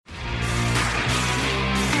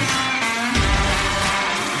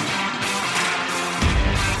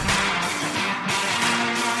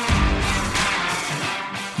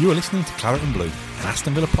You are listening to Claret and Blue, an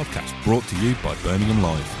Aston Villa podcast brought to you by Birmingham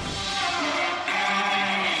Live.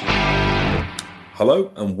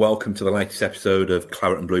 Hello and welcome to the latest episode of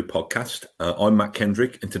Claret and Blue podcast. I'm Matt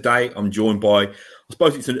Kendrick, and today I'm joined by, I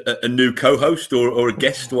suppose it's a new co-host or a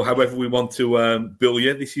guest or however we want to bill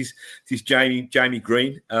you. This is Jamie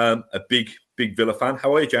Green, a big Villa fan.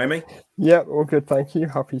 How are you, Jamie? Yeah, all good, thank you.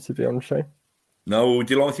 Happy to be on the show. No, we're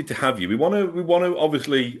delighted to have you. We want to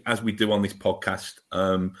obviously, as we do on this podcast,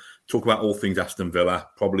 talk about all things Aston Villa.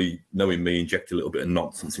 Probably, knowing me, inject a little bit of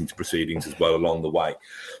nonsense into proceedings as well along the way.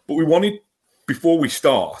 But before we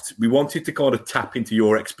start, we wanted to kind of tap into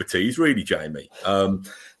your expertise, really, Jamie,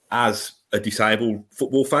 as a disabled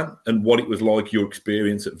football fan, and what it was like, your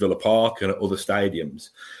experience at Villa Park and at other stadiums.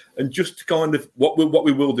 And just to kind of, what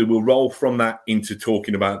we will do, we'll roll from that into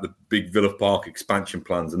talking about the big Villa Park expansion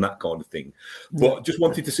plans and that kind of thing. But just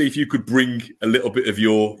wanted to see if you could bring a little bit of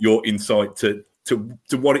your insight to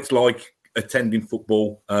what it's like attending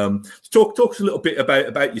football. Talk to us a little bit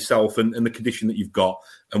about yourself and the condition that you've got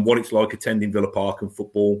and what it's like attending Villa Park and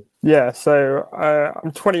football. Yeah, so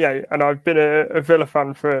I'm 28 and I've been a Villa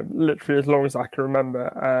fan for literally as long as I can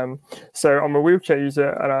remember. So I'm a wheelchair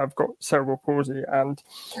user and I've got cerebral palsy. And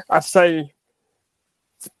I'd say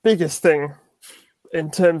the biggest thing in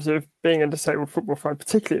terms of being a disabled football fan,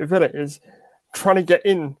 particularly at Villa, is trying to get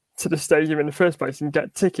in to the stadium in the first place and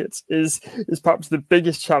get tickets is perhaps the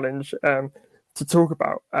biggest challenge to talk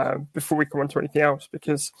about before we come on to anything else,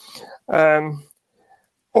 because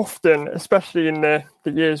often, especially in the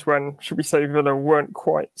years when, should we say, Villa weren't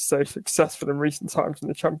quite so successful in recent times in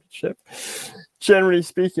the Championship, generally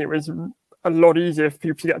speaking, it was a lot easier for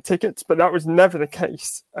people to get tickets, but that was never the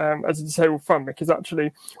case as a disabled fan, because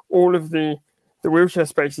actually all of the wheelchair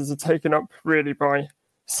spaces are taken up really by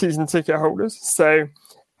season ticket holders. So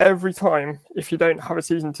every time, if you don't have a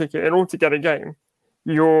season ticket, in order to get a game,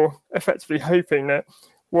 you're effectively hoping that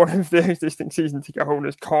one of the existing season ticket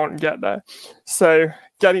holders can't get there. So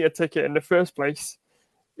getting a ticket in the first place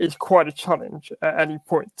is quite a challenge at any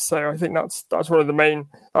point. So I think that's one of the main,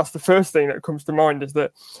 that's the first thing that comes to mind, is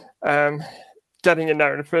that getting in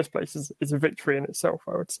there in the first place is a victory in itself,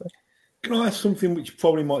 I would say. Can I ask something which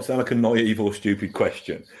probably might sound like a naive or stupid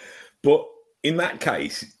question? But in that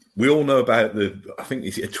case, we all know about I think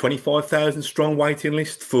it's a 25,000 strong waiting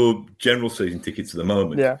list for general season tickets at the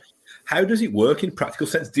moment. Yeah. How does it work in practical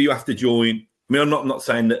sense? Do you have to join? I mean, I'm not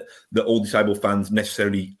saying that all disabled fans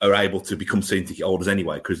necessarily are able to become season ticket holders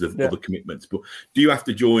anyway because of other commitments. But do you have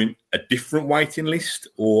to join a different waiting list,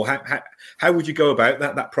 or how would you go about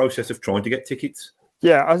that process of trying to get tickets?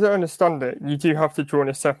 Yeah, as I understand it, you do have to join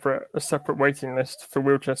a separate waiting list for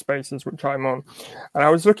wheelchair spaces, which I'm on. And I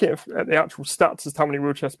was looking at the actual stats as to how many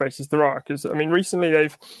wheelchair spaces there are, because I mean, recently I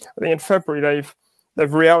think in February they've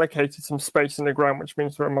reallocated some space in the ground, which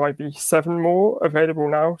means there might be 7 more available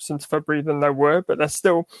now since February than there were, but there's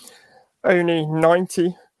still only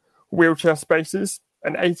 90 wheelchair spaces,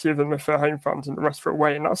 and 80 of them are for home fans and the rest for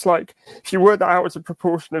away. And that's like, if you work that out as a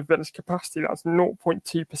proportion of Villa's capacity, that's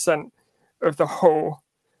 0.2% of the whole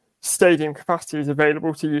stadium capacity is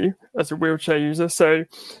available to you as a wheelchair user. So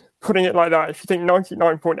putting it like that, if you think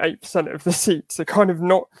 99.8% of the seats are kind of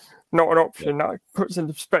not an option, that puts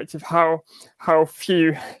into perspective how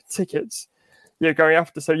few tickets you're going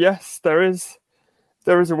after. So yes, there is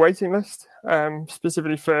a waiting list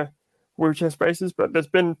specifically for wheelchair spaces, but there's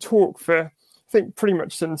been talk for, I think, pretty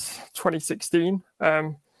much since 2016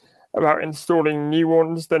 about installing new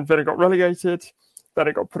ones. Then Villa got relegated. Then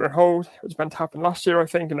it got put on hold. It was meant to happen last year, I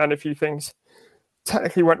think, and then a few things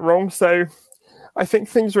technically went wrong. So I think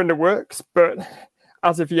things are in the works, but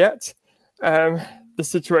as of yet, the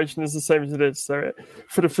situation is the same as it is. So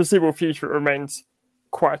for the foreseeable future, it remains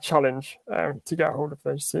quite a challenge to get a hold of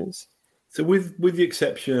those seats. So with the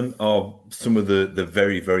exception of some of the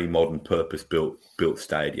very, very modern purpose-built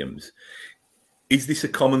stadiums, is this a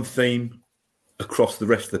common theme across the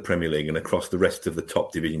rest of the Premier League and across the rest of the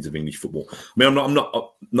top divisions of English football? I mean, I'm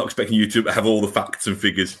not expecting you to have all the facts and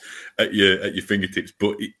figures at your fingertips,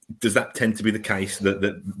 but does that tend to be the case that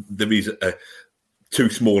there is too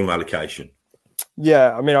small an allocation?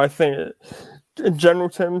 Yeah, I mean, I think in general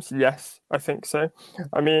terms, yes, I think so.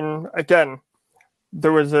 I mean, again,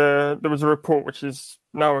 there was a report which is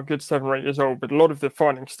now a good 7 or 8 years old, but a lot of the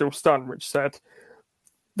findings still stand, which said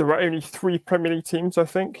there were only 3 Premier League teams, I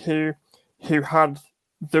think, who had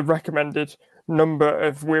the recommended number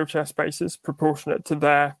of wheelchair spaces proportionate to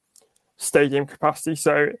their stadium capacity.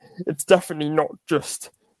 So it's definitely not just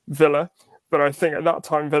Villa, but I think at that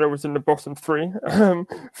time Villa was in the bottom 3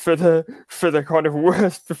 for the kind of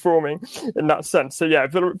worst performing in that sense. So yeah,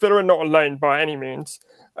 Villa are not alone by any means.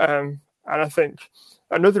 And I think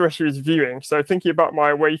another issue is viewing. So thinking about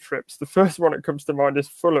my away trips, the first one that comes to mind is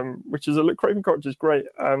Fulham, which is Craven Cottage is great.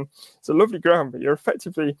 It's a lovely ground, but you're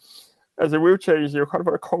effectively, as a wheelchair user, you're kind of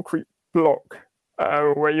on a concrete block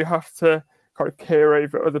where you have to kind of peer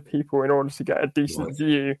over other people in order to get a decent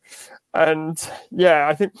view. And yeah,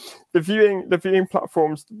 I think the viewing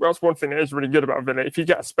platforms, that's one thing that is really good about Villa. If you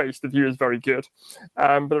get a space, the view is very good.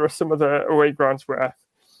 But there are some other away grounds where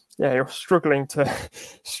you're struggling to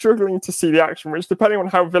see the action, which depending on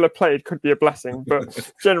how Villa played could be a blessing.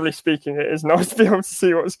 But generally speaking, it is nice to be able to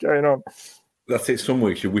see what's going on. That's it. Some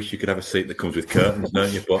weeks you wish you could have a seat that comes with curtains,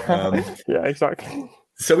 don't you? But yeah, exactly.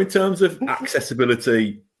 So in terms of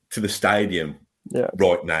accessibility to the stadium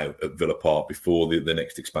right now at Villa Park, before the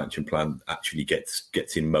next expansion plan actually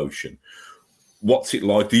gets in motion, what's it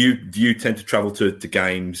like? Do you tend to travel to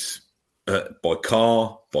games by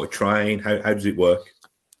car, by train? How does it work?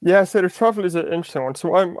 Yeah, so the travel is an interesting one.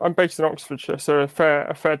 So I'm based in Oxfordshire, so a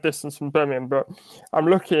fair distance from Birmingham. But I'm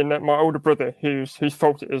looking at my older brother, whose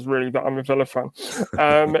fault it is really that I'm a Villa fan,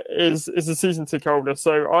 is a season ticket holder.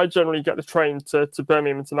 So I generally get the train to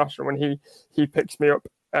Birmingham International when he picks me up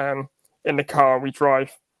in the car. We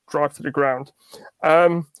drive to the ground.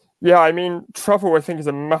 I mean, travel I think is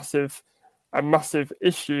a massive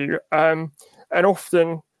issue, and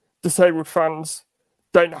often disabled fans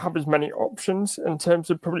don't have as many options in terms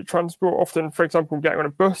of public transport. Often, for example, getting on a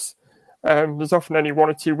bus, there's often only one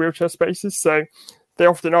or two wheelchair spaces, so they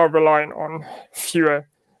often are reliant on fewer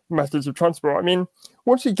methods of transport. I mean,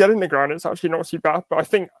 once you get in the ground, it's actually not too bad, but I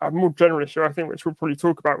think a more general issue, I think, which we'll probably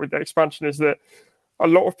talk about with the expansion, is that a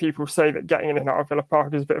lot of people say that getting in and out of Villa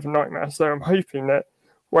Park is a bit of a nightmare, so I'm hoping that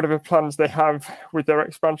whatever plans they have with their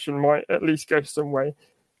expansion might at least go some way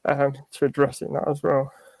to addressing that as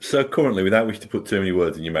well. So currently, without wishing to put too many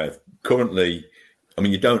words in your mouth, currently, I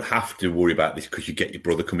mean, you don't have to worry about this because you get your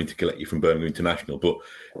brother coming to collect you from Birmingham International. But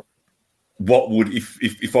what would,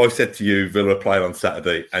 if I said to you, Villa play on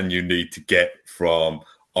Saturday and you need to get from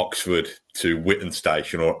Oxford to Whitton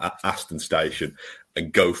Station or Aston Station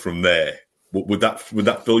and go from there, would that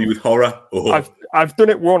fill you with horror? Or? I've done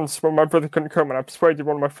it once when my brother couldn't come, and I persuaded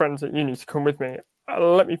one of my friends at uni to come with me.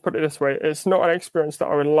 Let me put it this way: it's not an experience that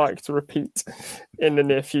I would like to repeat in the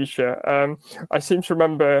near future. I seem to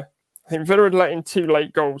remember, I think Villa had let in 2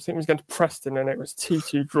 late goals. I think it was going to Preston, and it was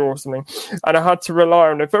 2-2 draw or something. And I had to rely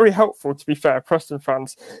on a very helpful, to be fair, Preston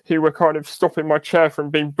fans who were kind of stopping my chair from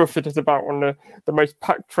being buffeted about on the most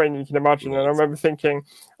packed train you can imagine. And I remember thinking,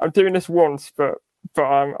 I'm doing this once, but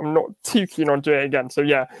I'm not too keen on doing it again. So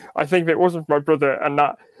yeah, I think if it wasn't for my brother and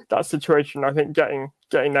that situation, I think getting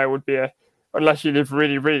there would be unless you live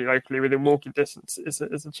really, really locally within walking distance, is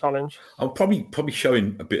a challenge. I'm probably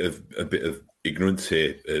showing a bit of ignorance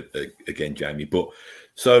here again, Jamie. But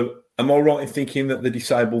so, am I right in thinking that the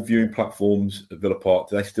disabled viewing platforms at Villa Park,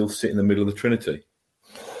 do they still sit in the middle of the Trinity?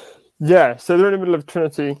 Yeah, so they're in the middle of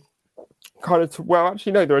Trinity.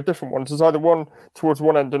 Actually, no, there are different ones. There's either one towards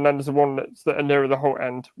one end, and then there's the one that are nearer the whole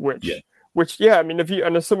end, I mean, the view,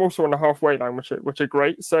 and there's some also on the halfway line, which are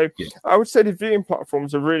great. So I would say the viewing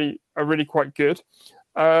platforms are really quite good.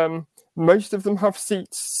 Most of them have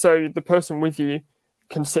seats, so the person with you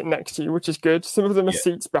can sit next to you, which is good. Some of them are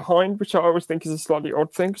seats behind, which I always think is a slightly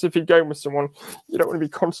odd thing, because if you're going with someone, you don't want to be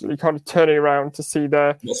constantly kind of turning around to see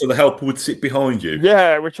their... So the helper would sit behind you?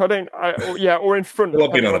 Yeah, which or in front.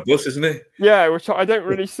 Well, being on a bus, isn't it? Yeah, which I don't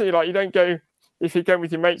really see. Like, you don't go... If you're going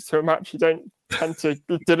with your mates to a match, you don't tend to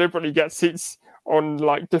deliberately get seats on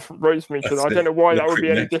like different rows from each other. I don't know why that would be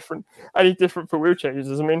any different for wheelchair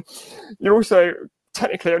users. I mean, you're also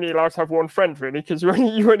technically only allowed to have one friend, really, because you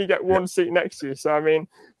only get one seat next to you. So I mean,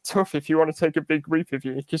 tough if you want to take a big group of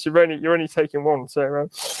you, because you're only taking one. So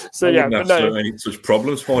yeah, but no, any such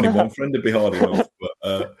problems finding one friend would be hard enough.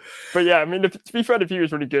 But yeah, I mean, to be fair, the view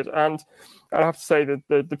is really good, and I have to say that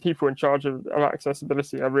the people in charge of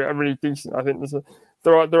accessibility are really decent. I think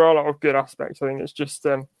there are a lot of good aspects. I think it's just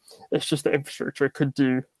the infrastructure could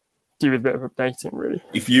do with a bit of updating, really.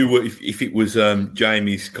 If it was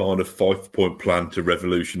Jamie's kind of 5-point plan to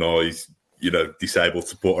revolutionise, disabled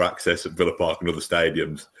supporter access at Villa Park and other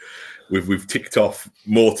stadiums, we've ticked off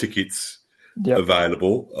more tickets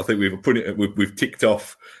available. I think we've ticked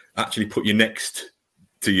off actually put you next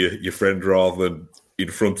to your friend rather than in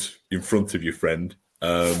front of your friend.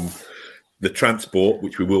 The transport,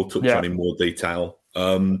 which we will touch on in more detail.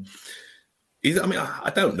 I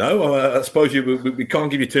don't know. I suppose we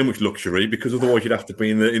can't give you too much luxury, because otherwise you'd have to be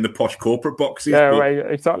in the posh corporate boxes. Yeah, right,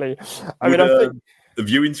 exactly. I think the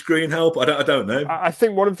viewing screen help. I don't know. I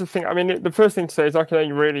think one of the things. I mean, the first thing to say is I can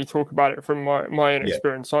only really talk about it from my own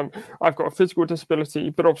experience. I've got a physical disability,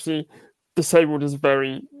 but obviously disabled is a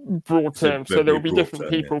very broad term, so there will be different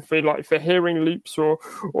people for hearing loops or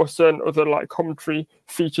certain other like commentary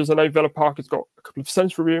features. I know Villa Park has got a couple of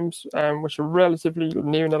sensory rooms, which are relatively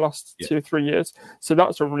new in the last 2 or 3 years, so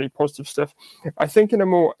that's all really positive stuff. I think in a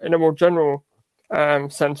more general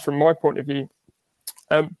sense, from my point of view,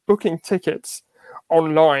 booking tickets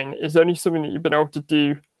online is only something that you've been able to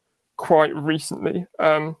do quite recently.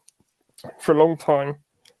 For a long time,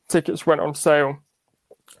 tickets went on sale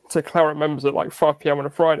to Claret members at like 5 p.m. on a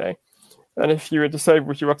Friday. And if you were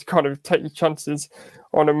disabled, you had to kind of take your chances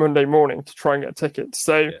on a Monday morning to try and get tickets.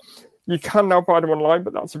 So you can now buy them online,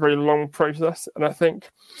 but that's a very long process. And I think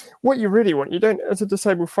what you really want, as a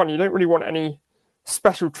disabled fan, you don't really want any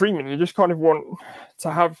special treatment. You just kind of want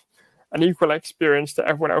to have an equal experience to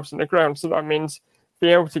everyone else in the ground. So that means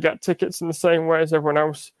being able to get tickets in the same way as everyone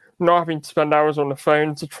else, not having to spend hours on the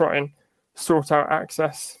phone to try and sort out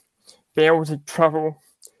access, being able to travel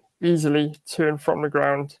easily to and from the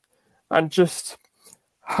ground, and just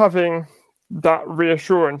having that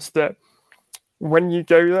reassurance that when you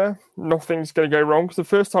go there, nothing's going to go wrong. Because the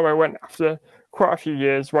first time I went, after quite a few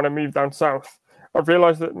years, when I moved down south, I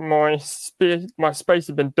realised that my space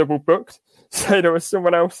had been double booked. So there was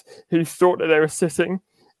someone else who thought that they were sitting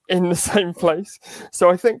in the same place.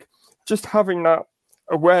 So I think just having that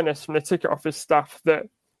awareness from the ticket office staff that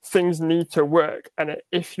things need to work, and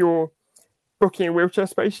if you're booking a wheelchair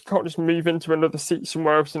space, you can't just move into another seat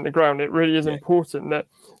somewhere else in the ground. It really is important that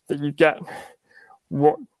you get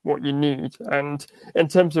what you need. And in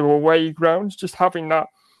terms of away grounds, just having that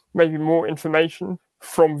maybe more information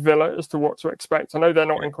from Villa as to what to expect. I know they're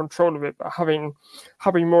not in control of it, but having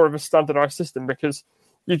more of a standardized system, because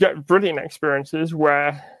you get brilliant experiences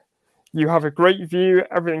where you have a great view,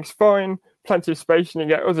 everything's fine, plenty of space, and you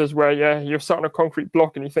get others where you're sat on a concrete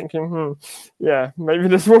block and you're thinking, maybe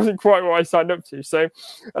this wasn't quite what I signed up to. So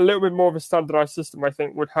a little bit more of a standardized system, I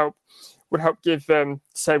think, would help give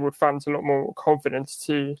disabled fans a lot more confidence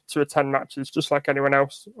to attend matches just like anyone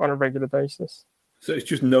else on a regular basis. So it's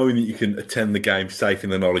just knowing that you can attend the game safe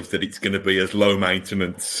in the knowledge that it's going to be as low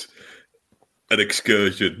maintenance an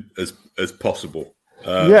excursion as possible.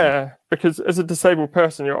 Because as a disabled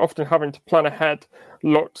person, you're often having to plan ahead.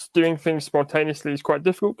 Lots doing things spontaneously is quite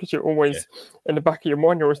difficult because you're always in the back of your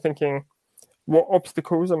mind. You're always thinking, what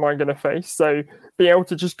obstacles am I going to face? So being able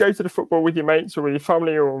to just go to the football with your mates or with your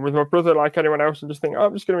family or with my brother, like anyone else, and just think,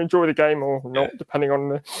 I'm just going to enjoy the game or not, depending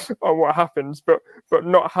on what happens. But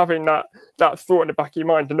not having that thought in the back of your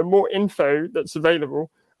mind, and the more info that's available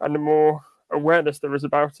and the more awareness there is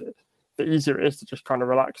about it, the easier it is to just kind of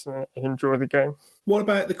relax and enjoy the game. What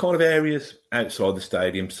about the kind of areas outside the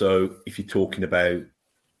stadium? So if you're talking about,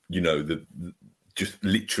 just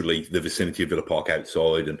literally the vicinity of Villa Park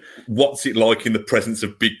outside, and what's it like in the presence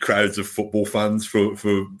of big crowds of football fans for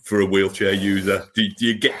a wheelchair user? Do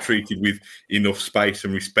you get treated with enough space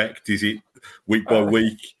and respect? Is it week by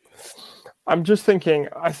week? I'm just thinking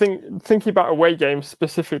about away games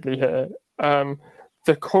specifically here.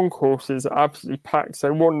 The concourses are absolutely packed.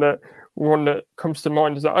 So one that comes to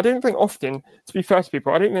mind is that I don't think often, to be fair to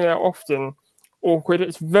people, I don't think they're often awkward.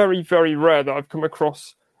 It's very, very rare that I've come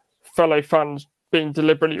across fellow fans being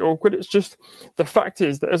deliberately awkward. It's just the fact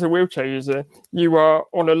is that as a wheelchair user, you are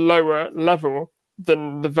on a lower level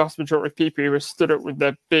than the vast majority of people who are stood up with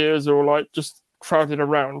their beers or like just crowded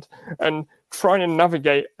around, and trying to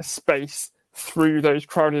navigate a space through those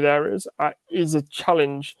crowded areas is a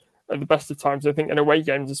challenge at the best of times. I think in away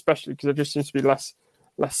games especially, because there just seems to be less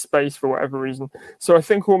space for whatever reason. So I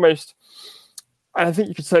think almost, and I think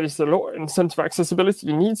you could say this a lot in sense of accessibility,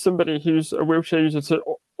 you need somebody who's a wheelchair user to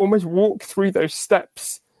almost walk through those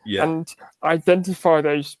steps and identify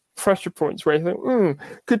those pressure points where you think,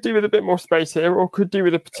 could do with a bit more space here, or could do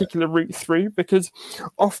with a particular route through, because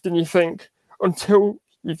often you think until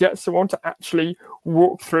you get someone to actually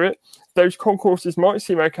walk through it, those concourses might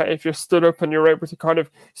seem okay if you're stood up and you're able to kind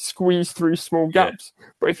of squeeze through small gaps.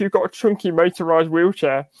 But if you've got a chunky motorized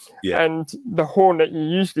wheelchair and the horn that you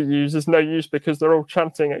usually use is no use because they're all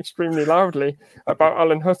chanting extremely loudly about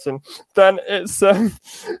Alan Hutton, then it's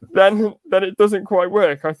then it doesn't quite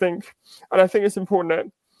work, I think. And I think it's important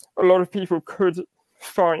that a lot of people could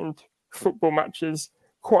find football matches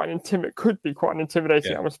quite an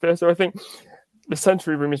intimidating atmosphere. So I think the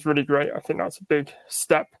sensory room is really great. I think that's a big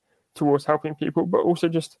step towards helping people, but also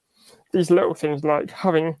just these little things like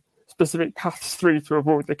having specific paths through to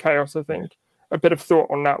avoid the chaos. I think a bit of thought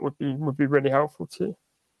on that would be really helpful too.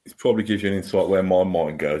 It probably gives you an insight where my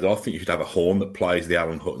mind goes. I think you should have a horn that plays the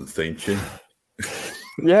Alan Hutton theme tune.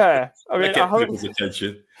 Yeah, I mean, get people's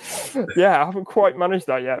attention. Yeah, I haven't quite managed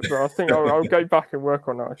that yet, but I think I'll go back and work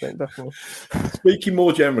on that. I think definitely. Speaking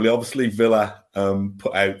more generally, obviously Villa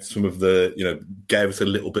put out some of the, gave us a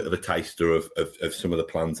little bit of a taster of some of the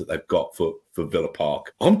plans that they've got for Villa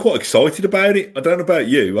Park. I'm quite excited about it. I don't know about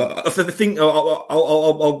you. I think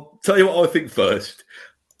I'll tell you what I think first.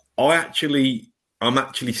 I'm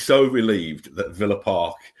actually so relieved that Villa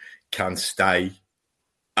Park can stay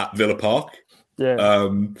at Villa Park. Yeah.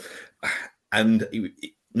 And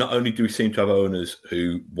not only do we seem to have owners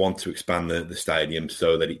who want to expand the stadium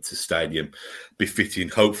so that it's a stadium befitting,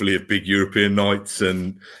 hopefully, of big European nights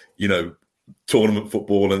and, tournament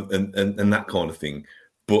football and that kind of thing,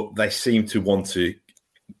 but they seem to want to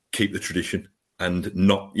keep the tradition and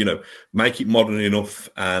not, make it modern enough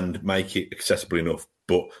and make it accessible enough,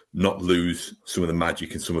 but not lose some of the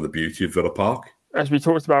magic and some of the beauty of Villa Park. As we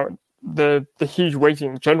talked about, the huge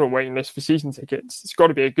general waiting list for season tickets, it's got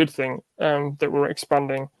to be a good thing that we're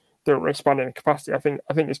expanding the capacity. I think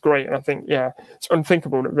it's great, and I think it's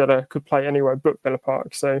unthinkable that Villa could play anywhere but Villa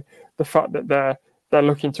Park. So the fact that they're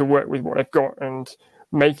looking to work with what they've got and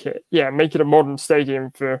make it a modern stadium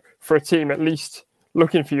for a team at least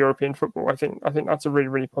looking for European football, I think that's a really,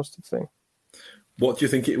 really positive thing. What do you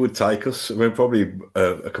think it would take us? I mean, probably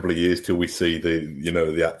a couple of years till we see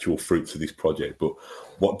the actual fruits of this project. But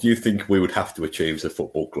what do you think we would have to achieve as a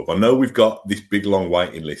football club? I know we've got this big, long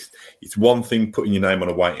waiting list. It's one thing putting your name on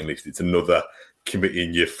a waiting list. It's another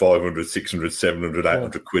committing your 500, 600, 700,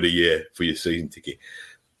 800 quid a year for your season ticket.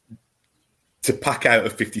 To pack out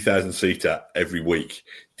a 50,000 seater every week,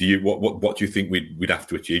 what do you think we'd have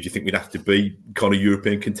to achieve? Do you think we'd have to be kind of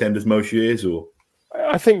European contenders most years, or?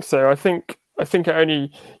 I think so. I think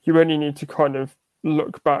you only need to kind of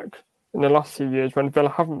look back in the last few years when Villa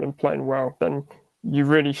haven't been playing well, then you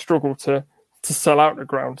really struggle to sell out the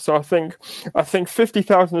ground. So I think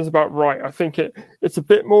 50,000 is about right. I think it's a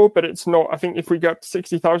bit more, but it's not. I think if we get to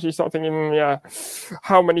 60,000, you start thinking,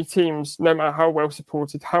 how many teams, no matter how well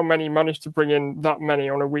supported, how many manage to bring in that many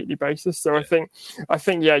on a weekly basis? So I think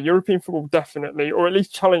European football definitely, or at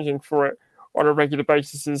least challenging for it on a regular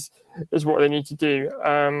basis is what they need to do.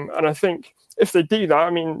 And I think if they do that,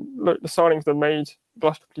 I mean, look, the signings they've made the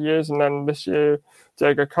last couple of years, and then this year,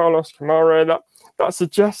 Diego Carlos, Kamara, that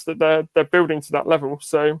suggests that they're building to that level.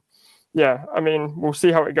 So, I mean, we'll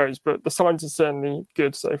see how it goes, but the signs are certainly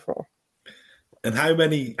good so far. And how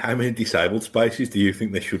many disabled spaces do you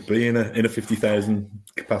think there should be in a 50,000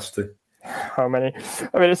 capacity? How many?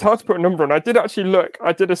 I mean, it's hard to put a number on. I did actually look.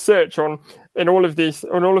 I did a search on all of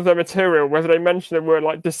their material, whether they mentioned the word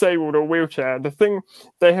like disabled or wheelchair. The thing,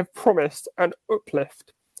 they have promised an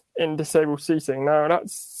uplift in disabled seating. Now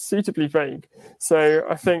that's suitably vague. So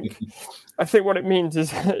I think what it means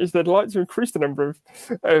is they'd like to increase the number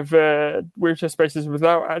of wheelchair spaces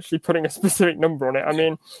without actually putting a specific number on it. I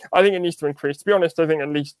mean, I think it needs to increase. To be honest, I think at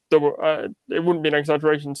least double. It wouldn't be an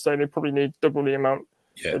exaggeration to say they probably need double the amount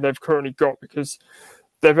that they've currently got, because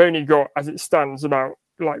they've only got, as it stands, about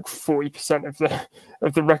like 40%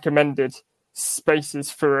 of the recommended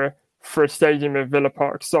spaces for a stadium of Villa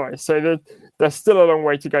Park size. So there's still a long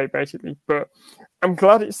way to go, basically. But I'm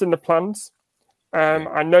glad it's in the plans.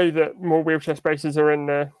 I know that more wheelchair spaces are in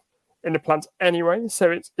the plans anyway,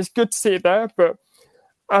 so it's good to see it there. But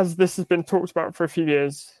as this has been talked about for a few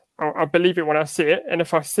years, I'll believe it when I see it, and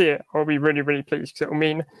if I see it, I'll be really, really pleased, because it will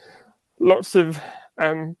mean lots of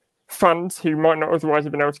fans who might not otherwise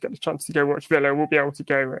have been able to get the chance to go watch Villa will be able to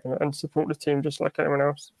go and support the team just like anyone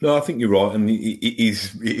else. No, I think you're right, and it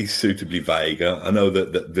is suitably vague. I know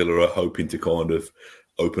that Villa are hoping to kind of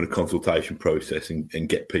open a consultation process and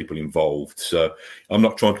get people involved. So I'm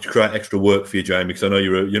not trying to create extra work for you, Jamie, because I know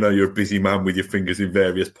you're a busy man with your fingers in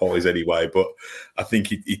various pies anyway. But I think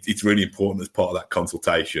it's really important as part of that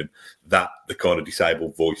consultation that the kind of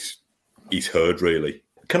disabled voice is heard, really.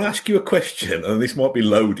 Can I ask you a question? And this might be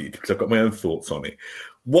loaded because I've got my own thoughts on it.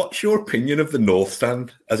 What's your opinion of the North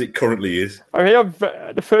Stand as it currently is? I mean,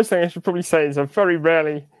 the first thing I should probably say is I've very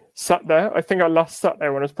rarely sat there. I think I last sat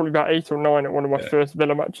there when I was probably about 8 or 9 at one of my first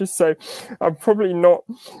Villa matches. So I'm probably not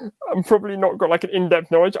got like an in-depth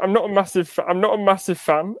knowledge. I'm not a massive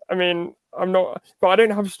fan. I mean, I'm not, but I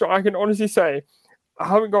don't have I can honestly say I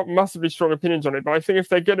haven't got massively strong opinions on it, but I think if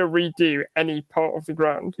they're going to redo any part of the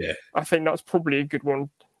ground, I think that's probably a good one.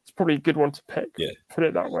 It's probably a good one to pick. Yeah. Put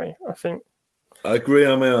it that way, I think. I agree.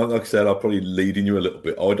 I mean, like I said, I'll probably leading you a little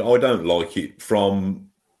bit. I don't like it from,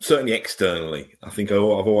 certainly externally. I think I've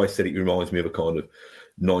always said it reminds me of a kind of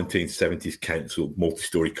 1970s council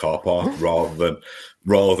multi-storey car park rather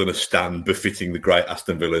than a stand befitting the great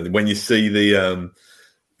Aston Villa. And when you see the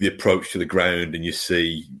approach to the ground and you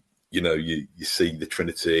see you see the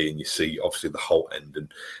Trinity and you see obviously the Holt end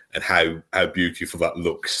and how beautiful that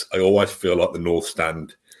looks. I always feel like the North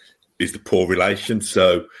Stand is the poor relation.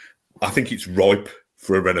 So I think it's ripe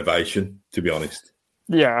for a renovation, to be honest.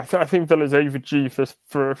 Yeah, I think Villa's overdue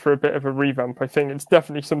for a bit of a revamp. I think it's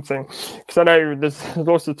definitely something, because I know there's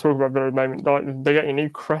lots of talk about Villa at the moment, like they're getting a new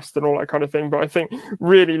crest and all that kind of thing. But I think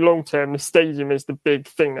really long term, the stadium is the big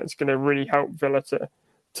thing that's going to really help Villa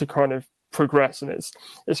to kind of progress. And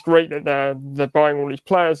it's great that they're buying all these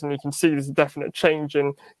players, and you can see there's a definite change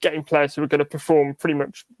in getting players who are going to perform pretty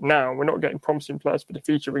much now. We're not getting promising players for the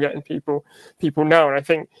future. We're getting people now, and I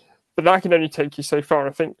think. But that can only take you so far.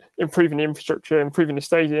 I think improving the infrastructure, improving the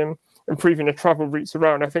stadium, improving the travel routes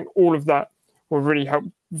around, I think all of that will really help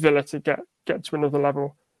Villa to get to another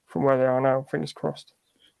level from where they are now. Fingers crossed.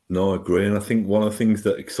 No, I agree. And I think one of the things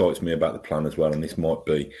that excites me about the plan as well, and this might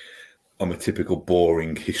be, I'm a typical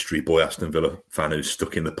boring history boy Aston Villa fan who's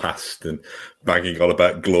stuck in the past and banging on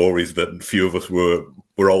about glories that few of us were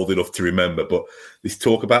old enough to remember. But this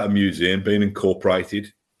talk about a museum being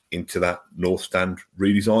incorporated into that North Stand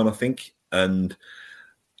redesign, I think. And,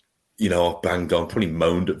 I've banged on, probably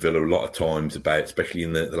moaned at Villa a lot of times about, especially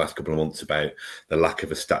in the last couple of months, about the lack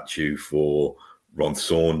of a statue for Ron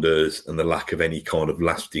Saunders and the lack of any kind of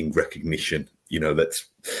lasting recognition, that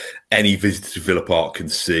any visitor to Villa Park can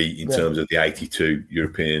see in terms of the 82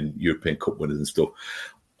 European Cup winners and stuff.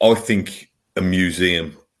 I think a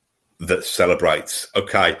museum that celebrates,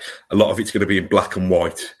 okay, a lot of it's going to be in black and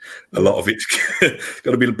white. A lot of it's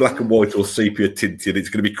going to be black and white or sepia tinted. It's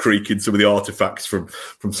going to be creaking some of the artifacts from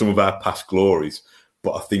some of our past glories.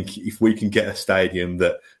 But I think if we can get a stadium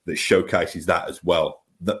that showcases that as well,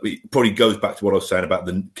 that it probably goes back to what I was saying about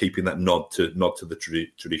keeping that nod to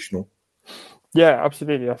the traditional. Yeah,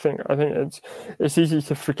 absolutely. I think it's easy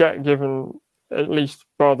to forget, given, at least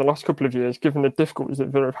by the last couple of years, given the difficulties that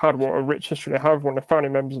Villa have had, what a rich history they have, one of the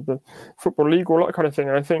founding members of the Football League, all that kind of thing.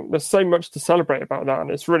 And I think there's so much to celebrate about that. And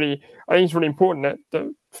I think it's really important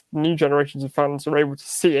that new generations of fans are able to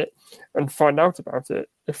see it and find out about it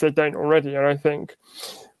if they don't already. And I think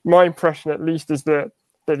my impression, at least, is that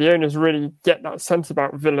the owners really get that sense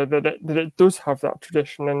about Villa, that it does have that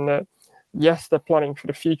tradition, and that, yes, they're planning for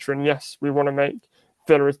the future. And yes, we want to make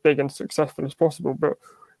Villa as big and successful as possible. But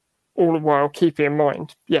all the while keeping in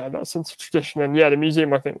mind, that sense of tradition. And the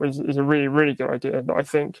museum, I think, is a really, really good idea that I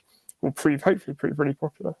think will hopefully prove really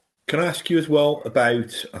popular. Can I ask you as well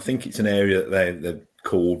about, I think it's an area that they're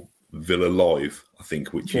called Villa Live, I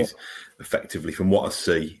think, which is effectively, from what I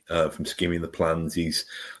see from skimming the plans, is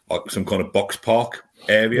like some kind of box park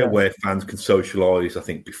area where fans can socialise, I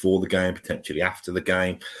think, before the game, potentially after the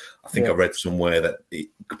game. I think I read somewhere that it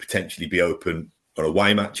could potentially be open on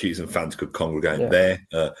away matches and fans could congregate there.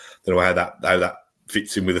 Don't know how that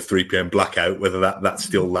fits in with a 3 p.m. blackout, whether that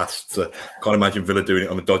still lasts. Can't imagine Villa doing it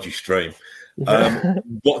on a dodgy stream.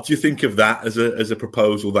 What do you think of that as a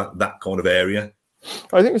proposal, that kind of area?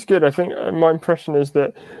 I think it's good. I think my impression is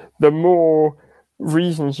that the more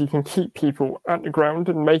reasons you can keep people at the ground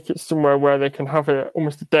and make it somewhere where they can have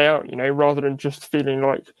almost a day out, rather than just feeling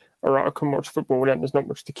like, all right, I'll come watch football, then there's not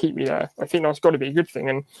much to keep me there. I think that's got to be a good thing.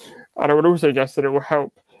 And I would also guess that it will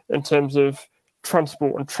help in terms of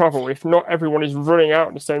transport and travel. If not everyone is running out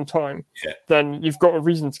at the same time, then you've got a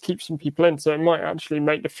reason to keep some people in. So it might actually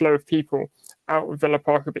make the flow of people out of Villa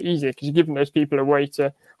Park a bit easier, because you're giving those people a way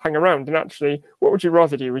to hang around. And actually, what would you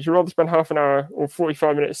rather do? Would you rather spend half an hour or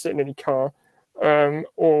 45 minutes sitting in your car,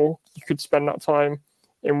 or you could spend that time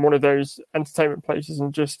in one of those entertainment places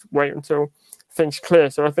and just wait until things clear?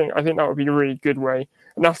 So I think that would be a really good way,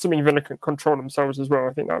 and that's something Villa can control themselves as well.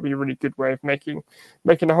 I think that would be a really good way of making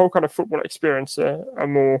the whole kind of football experience a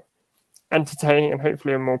more entertaining and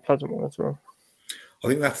hopefully a more pleasant one as well. I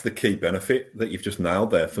think that's the key benefit that you've just nailed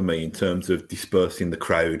there for me, in terms of dispersing the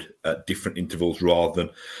crowd at different intervals rather than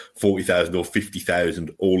 40,000 or 50,000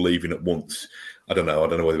 all leaving at once. I don't know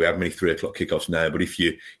whether we have many 3 o'clock kickoffs now, but if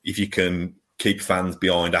you can keep fans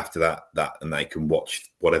behind after that and they can watch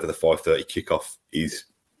whatever the 5:30 kickoff is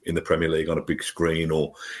in the Premier League on a big screen,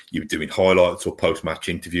 or you're doing highlights or post-match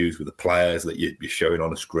interviews with the players that you're showing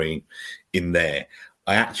on a screen in there,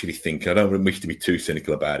 I actually think, I don't wish to be too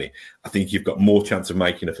cynical about it, I think you've got more chance of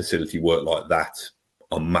making a facility work like that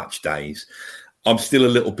on match days. I'm still a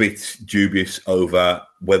little bit dubious over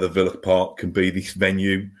whether Villa Park can be this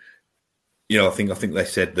venue. I think they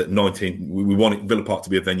said that 19. We want Villa Park to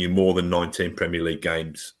be a venue more than 19 Premier League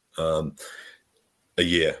games a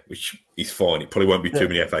year, which is fine. It probably won't be too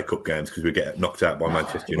many FA Cup games because we get knocked out by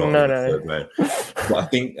Manchester United in the third round. But I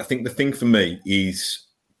think the thing for me is,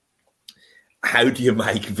 how do you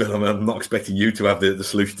make Villa? I'm not expecting you to have the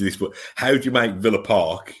solution to this, but how do you make Villa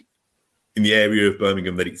Park in the area of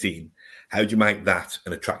Birmingham that it's in, how do you make that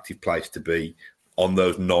an attractive place to be on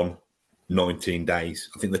those non-19 days?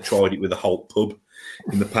 I think they tried it with the Holt pub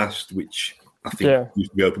in the past, which I think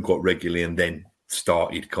used to be open quite regularly, and then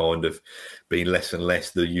started kind of being less and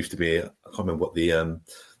less. There used to be, I can't remember what the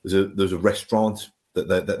there's a restaurant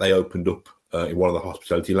that they opened up in one of the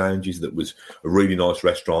hospitality lounges that was a really nice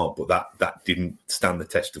restaurant, but that didn't stand the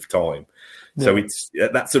test of time. Yeah.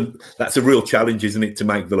 So that's a real challenge, isn't it, to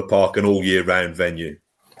make Villa Park an all year round venue?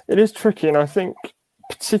 It is tricky, and I think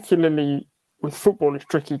particularly with football, it's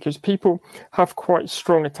tricky because people have quite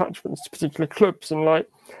strong attachments to particular clubs, and like,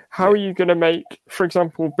 how are you going to make, for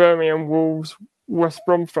example, Birmingham, Wolves, West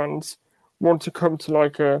Brom fans want to come to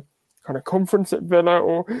like a kind of conference at Villa,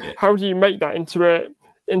 or how do you make that into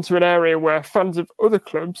an area where fans of other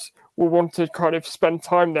clubs will want to kind of spend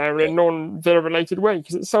time there in a non-Villa related way?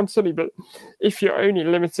 Because it sounds silly, but if you're only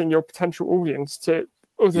limiting your potential audience to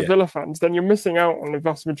other Villa fans, then you're missing out on the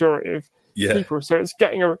vast majority of people. So it's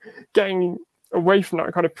getting away from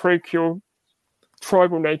that kind of parochial,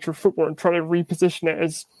 tribal nature of football and trying to reposition it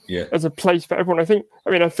as a place for everyone. I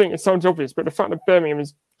think it sounds obvious, but the fact that Birmingham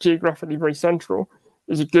is geographically very central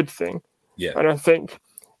is a good thing. Yeah. And I think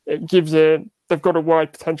it gives they've got a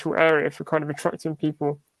wide potential area for kind of attracting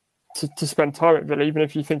people to spend time at Villa, even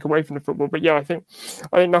if you think away from the football. But I think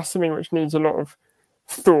that's something which needs a lot of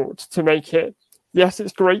thought to make it. Yes,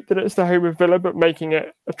 it's great that it's the home of Villa, but making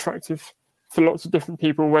it attractive for lots of different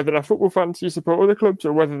people, whether they're football fans who support other clubs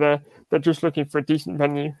or whether they're just looking for a decent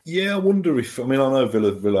venue. Yeah, I wonder if, I know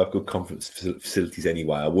Villa have good conference facilities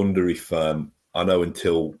anyway. I wonder if, I know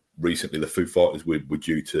until recently the Foo Fighters were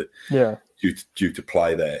due to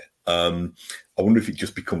play there. I wonder if it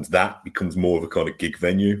just becomes more of a kind of gig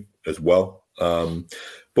venue as well.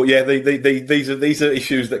 But yeah, these are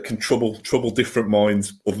issues that can trouble different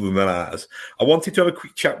minds other than ours. I wanted to have a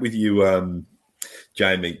quick chat with you,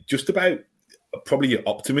 Jamie, just about probably your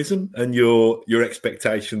optimism and your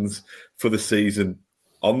expectations for the season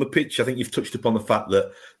on the pitch. I think you've touched upon the fact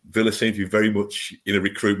that Villa seems to be very much in a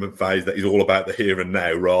recruitment phase that is all about the here and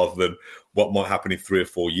now rather than what might happen in 3 or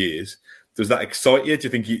 4 years. Does that excite you? Do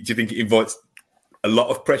you think it invites a lot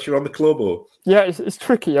of pressure on the club? Or yeah, it's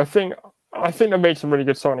tricky. I think they made some really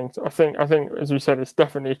good signings. I think as we said, it's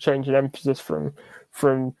definitely a change in emphasis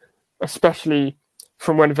from especially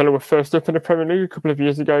from when Villa were first up in the Premier League a couple of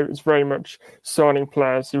years ago. It was very much signing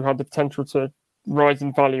players who had the potential to rise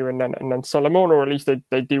in value and then sell them on, or at least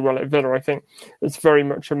they do well at Villa. I think it's very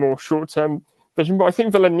much a more short-term vision, but I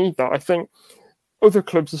think Villa need that. I think other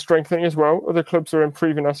clubs are strengthening as well. Other clubs are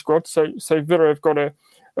improving their squad, so Villa have got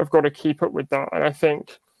to keep up with that. And I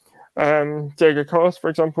think Diego Carlos, for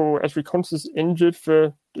example, Ezri Konsa's injured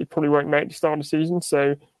he probably won't make the start of the season,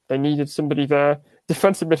 so they needed somebody there.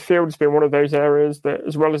 Defensive midfield has been one of those areas that,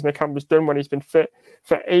 as well as Nakamba's done when he's been fit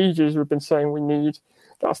for ages, we've been saying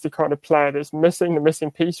that's the kind of player that's missing, the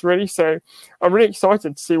missing piece, really. So I'm really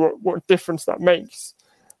excited to see what difference that makes.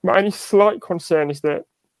 My only slight concern is that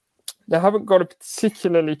they haven't got a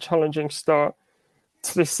particularly challenging start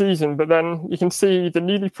to this season, but then you can see the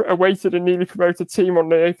newly awaited and newly promoted team on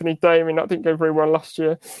the opening day. I mean, that didn't go very well last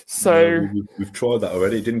year. So we've tried that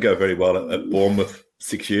already. It didn't go very well at Bournemouth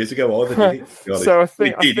 6 years ago either, did it? So I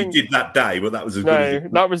think it did that day, but that was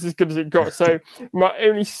as good as it got. So my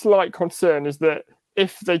only slight concern is that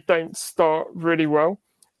if they don't start really well,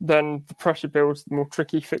 then the pressure builds, the more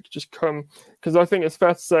tricky fixtures come. Because I think it's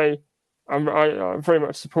fair to say, I very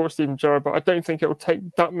much support Steven Gerrard, but I don't think it will take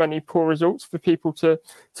that many poor results for people to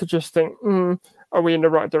just think, are we in the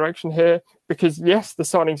right direction here? Because yes, the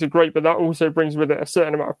signings are great, but that also brings with it a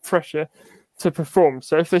certain amount of pressure to perform.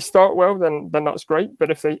 So if they start well, then that's great.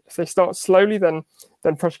 But if they start slowly, then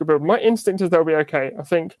pressure will build. My instinct is they'll be okay. I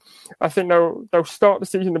think they'll start the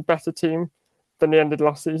season a better team than they ended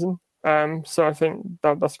last season. So I think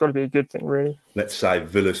that's got to be a good thing, really. Let's say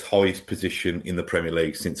Villa's highest position in the Premier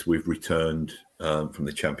League since we've returned from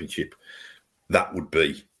the Championship. That would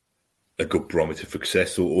be a good barometer for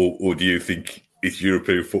success, or do you think it's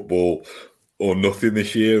European football or nothing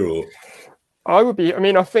this year? Or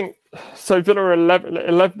I think so. Villa are 11.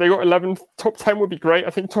 They got 11. Top 10 would be great. I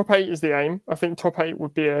think top 8 is the aim. I think top 8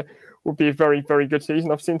 would be a very, very good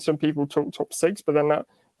season. I've seen some people talk top 6, but then that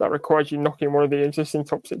requires you knocking one of the existing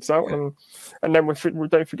top 6 out, and then we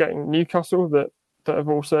don't forgetting Newcastle that are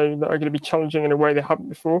going to be challenging in a way they haven't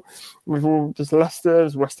before. There's Leicester,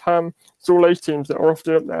 there's West Ham, it's all those teams that are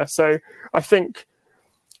often up there. So I think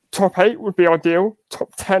top 8 would be ideal.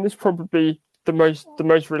 Top 10 is probably the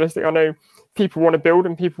most realistic. I know people want to build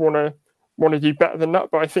and people want to do better than that,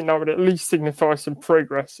 but I think that would at least signify some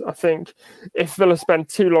progress. I think if Villa spend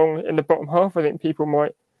too long in the bottom half, I think people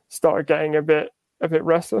might started getting a bit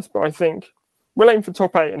restless. But I think we'll aim for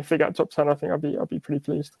top 8, and if we get top 10, I think I'll be pretty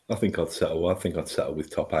pleased. I think I'd settle with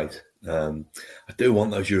top 8. I do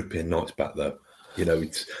want those European nights back, though. You know,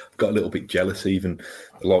 I've got a little bit jealous, even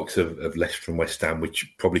the likes of Leicester and West Ham,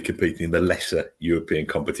 which probably compete in the lesser European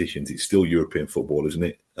competitions. It's still European football, isn't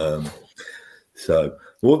it? So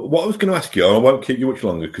what I was going to ask you, and I won't keep you much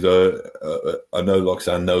longer because I know, like I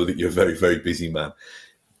said, I know that you're a very, very busy man.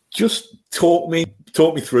 Just talk me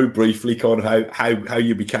through briefly kind of how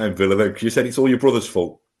you became Villa then, because you said it's all your brother's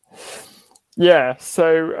fault. Yeah,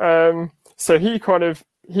 so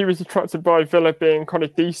he was attracted by Villa being kind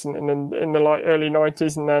of decent in the like early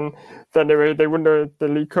 90s, and then they won the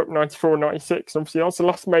League Cup 94-96. Obviously, that's the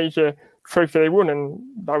last major trophy they won, and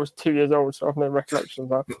I was 2 years old, so I have no recollection of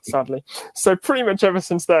that, sadly. So pretty much ever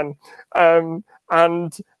since then. I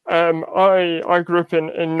grew up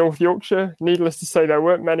in North Yorkshire. Needless to say, there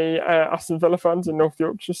weren't many Aston Villa fans in North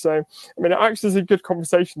Yorkshire. So, I mean, it acts as a good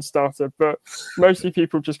conversation starter, but mostly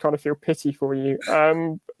people just kind of feel pity for you.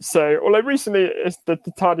 So, although recently the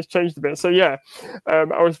tide has changed a bit. So, yeah,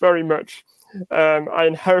 I was very much... I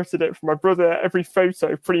inherited it from my brother. Every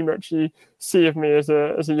photo pretty much you see of me as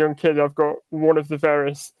a young kid, I've got one of the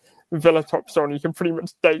various Villa tops on. You can pretty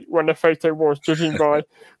much date when the photo was, judging by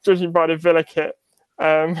the Villa kit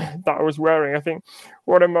that I was wearing. I think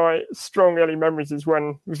one of my strong early memories is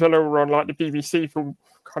when Villa were on like the BBC for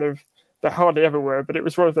kind of, they hardly ever were, but it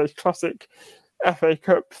was one of those classic FA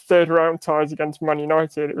Cup third round ties against Man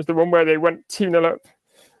United. It was the one where they went 2-0 up.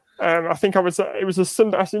 I think it was a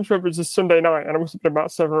Sunday. I seem to remember it was a Sunday night, and I must have been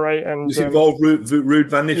about 7 or 8. And was it involved Ruud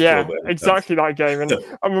van Nistelrooy? Yeah, exactly that game. And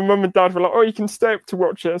my mum and dad were like, "Oh, you can stay up to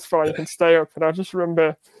watch it. It's fine. You can stay up." And I just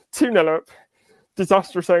remember 2-0 up,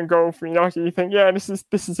 disastrous own goal for United. You think, yeah, this is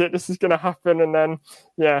it. This is going to happen. And then,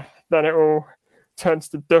 then it all turns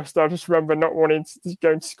to dust. I just remember not wanting to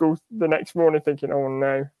go to school the next morning, thinking, "Oh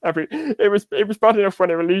no!" It was bad enough when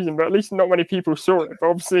they were losing, but at least not many people saw it. But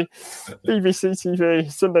obviously, BBC TV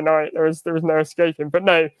Sunday night, there was no escaping. But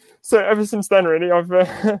no, so ever since then, really,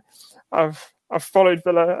 I've followed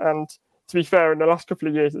Villa, and to be fair, in the last couple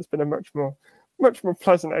of years, it's been a much more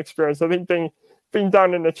pleasant experience. I think being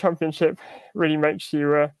down in the Championship really makes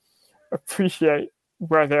you appreciate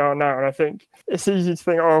where they are now, and I think it's easy to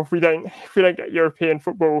think, if we don't get European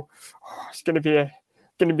football, it's going to be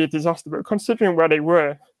a disaster. But considering where they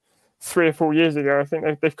were 3 or 4 years ago, I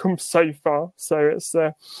think they've come so far. So it's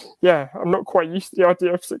I'm not quite used to the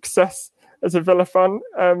idea of success as a Villa fan.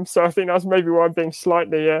 So I think that's maybe why I'm being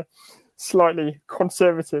slightly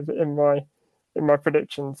conservative in my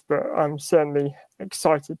predictions. But I'm certainly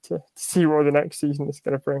excited to see what the next season is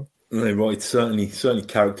going to bring. No, right, certainly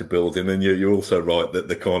character building, and you're also right that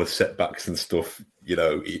the kind of setbacks and stuff, you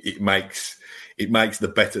know, it makes the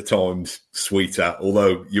better times sweeter.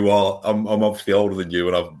 Although I'm obviously older than you,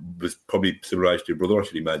 and I was probably similar age to your brother, I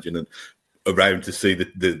should imagine, and around to see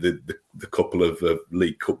the couple of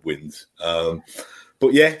League Cup wins.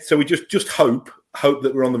 But yeah, so we just hope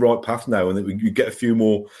that we're on the right path now, and that we get a few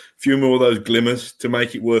more of those glimmers to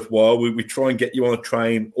make it worthwhile. We try and get you on a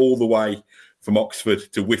train all the way from Oxford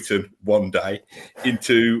to Witton one day,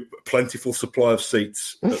 into a plentiful supply of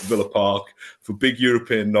seats at Villa Park for big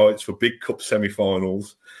European nights, for big cup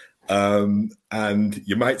semi-finals. And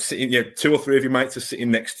your mates sitting, 2 or 3 of your mates are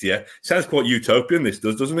sitting next to you. Sounds quite utopian, this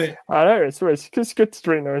doesn't it? I know, it's good to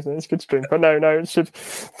dream though, isn't it? It's good to dream. But no, it should,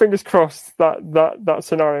 fingers crossed that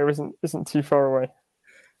scenario isn't too far away.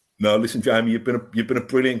 No, listen, Jamie, you've been a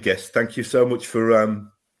brilliant guest. Thank you so much for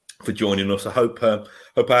joining us. I hope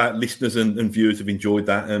our listeners and viewers have enjoyed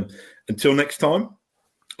that. And until next time,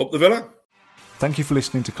 up the Villa. Thank you for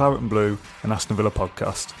listening to Claret and Blue, an Aston Villa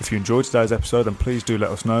podcast. If you enjoyed today's episode, then please do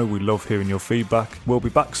let us know. We love hearing your feedback. We'll be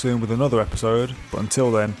back soon with another episode, but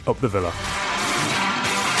until then, up the Villa.